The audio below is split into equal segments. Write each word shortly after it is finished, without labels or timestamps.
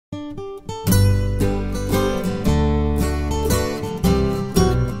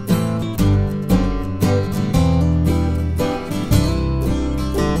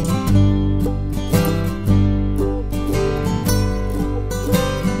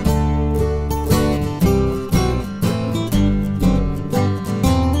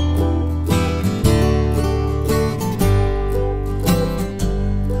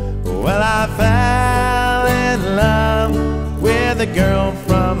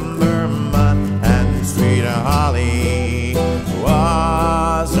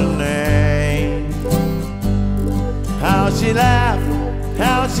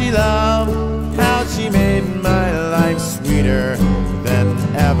she loved, how she made my life sweeter than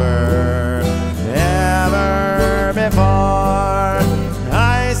ever, ever before.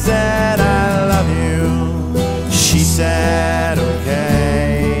 I said I love you, she said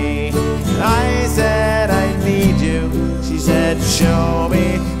okay. I said I need you, she said show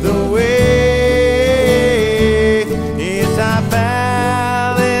me the way. Yes, I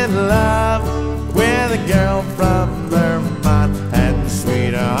fell in love with a girl from Vermont, and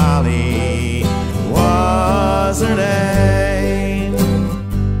sweet Holly was her name.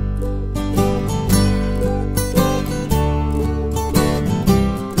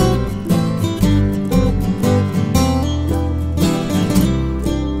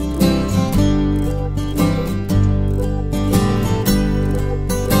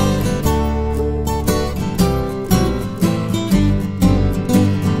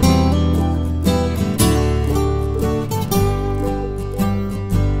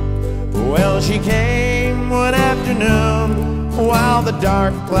 Well, she came one afternoon while the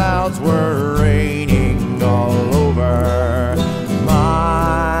dark clouds were raining all over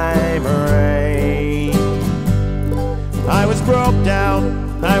my parade. I was broke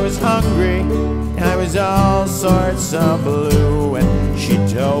down, I was hungry, I was all sorts of blue, and she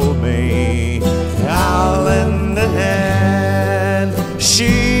told me I'll lend a hand.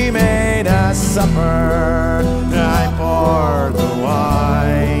 She made us supper, I poured the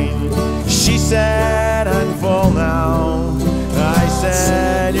wine. She said, I'm full now. I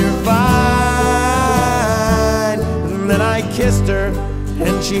said, you're fine. And then I kissed her,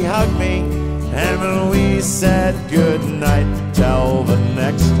 and she hugged me. And when we said goodnight, till the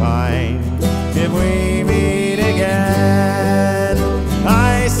next time, if we meet again.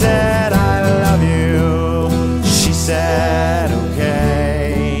 I said, I love you. She said,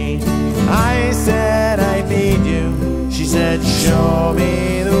 okay. I said, I need you. She said, show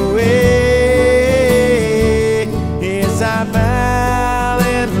me the way. I fell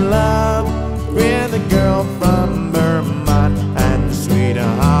in love with a girl from Vermont, and sweet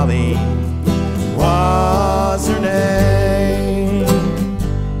Holly was her name.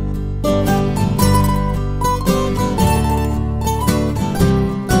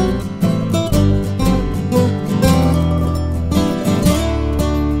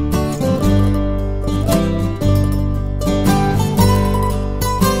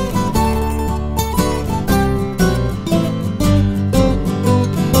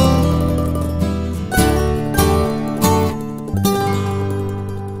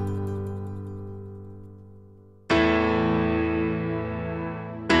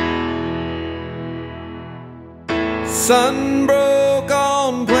 Sun broke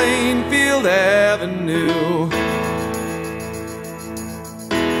on Plainfield Avenue.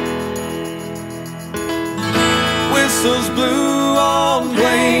 Whistles blew on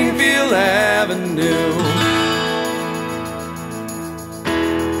Plainfield Avenue.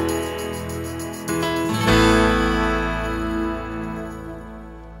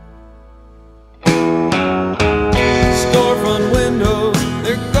 Storefront windows,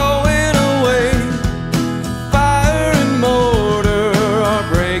 they're going away. Fire and mortar are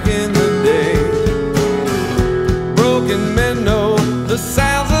breaking the day. Broken men know the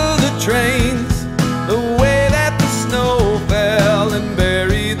sounds of the trains, the way that the snow fell and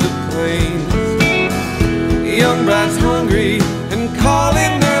buried the plains. Young brides hungry and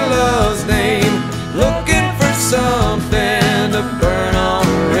calling their love's name, looking for something to burn on a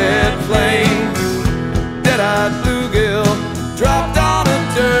red flame. Dead-eyed bluegill dropped on a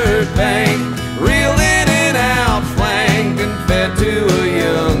dirt bank, reeled in and out, flanked and fed to a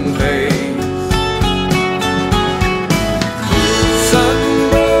young face. Sun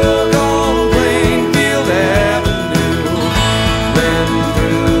broke on Plainfield Avenue, then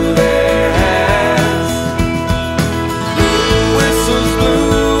through their hats. Whistles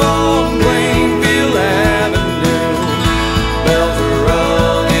blew on Plainfield Avenue, bells were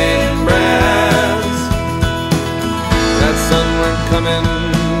rung in brass. That sun went coming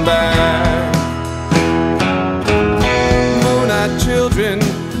back. Moonlight children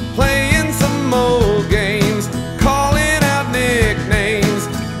playing some old games, calling out nicknames,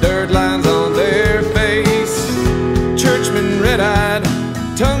 dirt lines on their face. Churchmen red-eyed,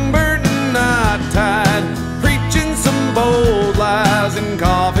 tongue burnt and knot-tied, preaching some bold lies and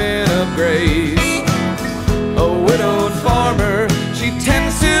coughing up grace. A widowed farmer, she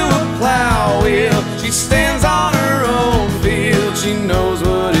tends to a plow wheel. She stands on her own field, she knows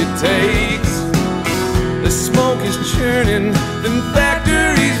what it takes. The smoke is churning, then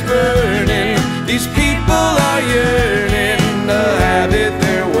factories burning. These people are yearning to have it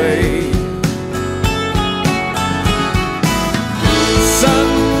their way. Sun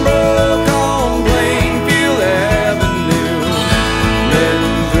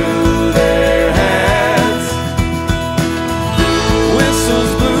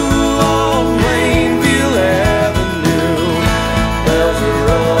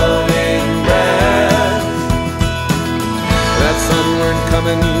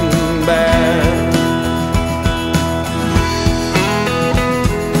back.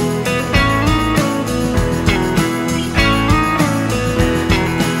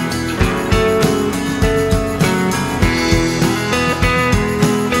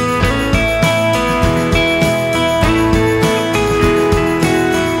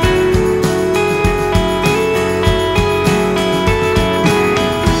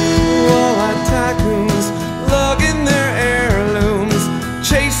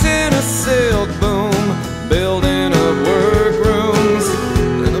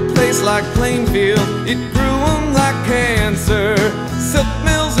 Like Plainfield, it grew them like cancer. Silk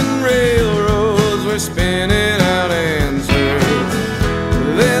mills and railroads were spinning out answers.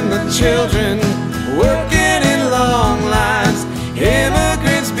 Then the children working in long lines,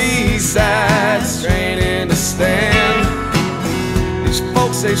 immigrants beside, straining to stand. These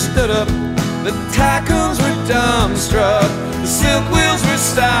folks, they stood up, the tycoons were dumbstruck, the silk wheels were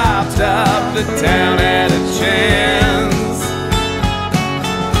stopped up, the town had a chance.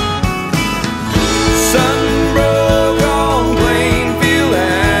 Sun broke on Plainfield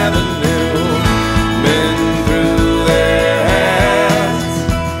Avenue, men threw their hats.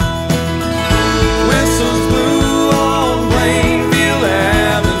 Whistles blew on Plainfield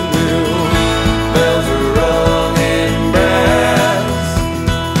Avenue, bells were rung in brass.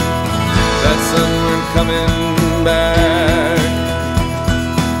 That sun went coming back.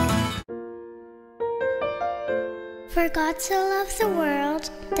 For God so loved the world,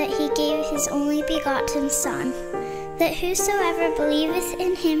 that he gave his only begotten Son, that whosoever believeth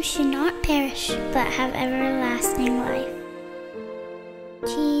in him should not perish, but have everlasting life.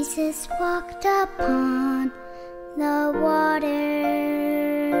 Jesus walked upon the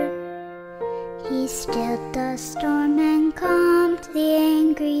water. He stilled the storm and calmed the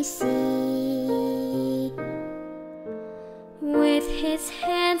angry sea. With his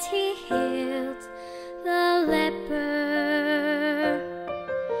hands he healed the leper.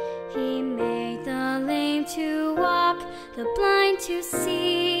 He made the lame to walk, the blind to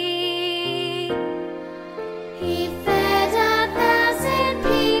see. He fed 1,000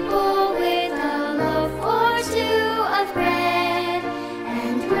 people with a loaf or two of bread.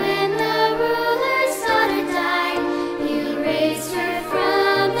 And when the ruler's daughter died, he raised her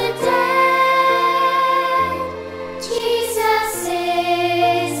from the dead. Jesus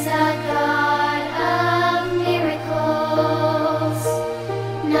is a God of miracles.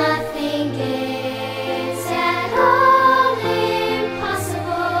 Nothing is at all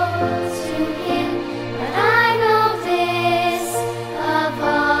impossible to him, but I know this, of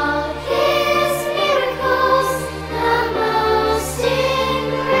all his miracles, the most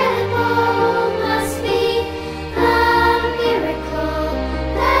incredible must be the miracle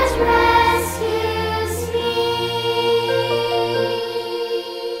that rescues me.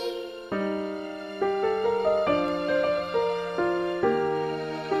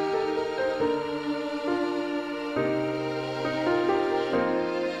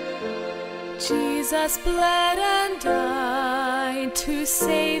 Jesus bled and died to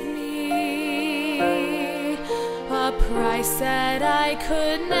save me, a price that I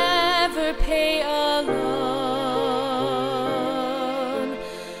could never pay alone.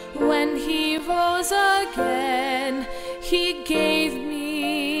 When he rose again, he gave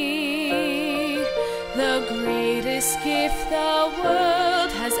me the greatest gift the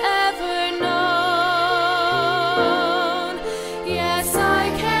world has ever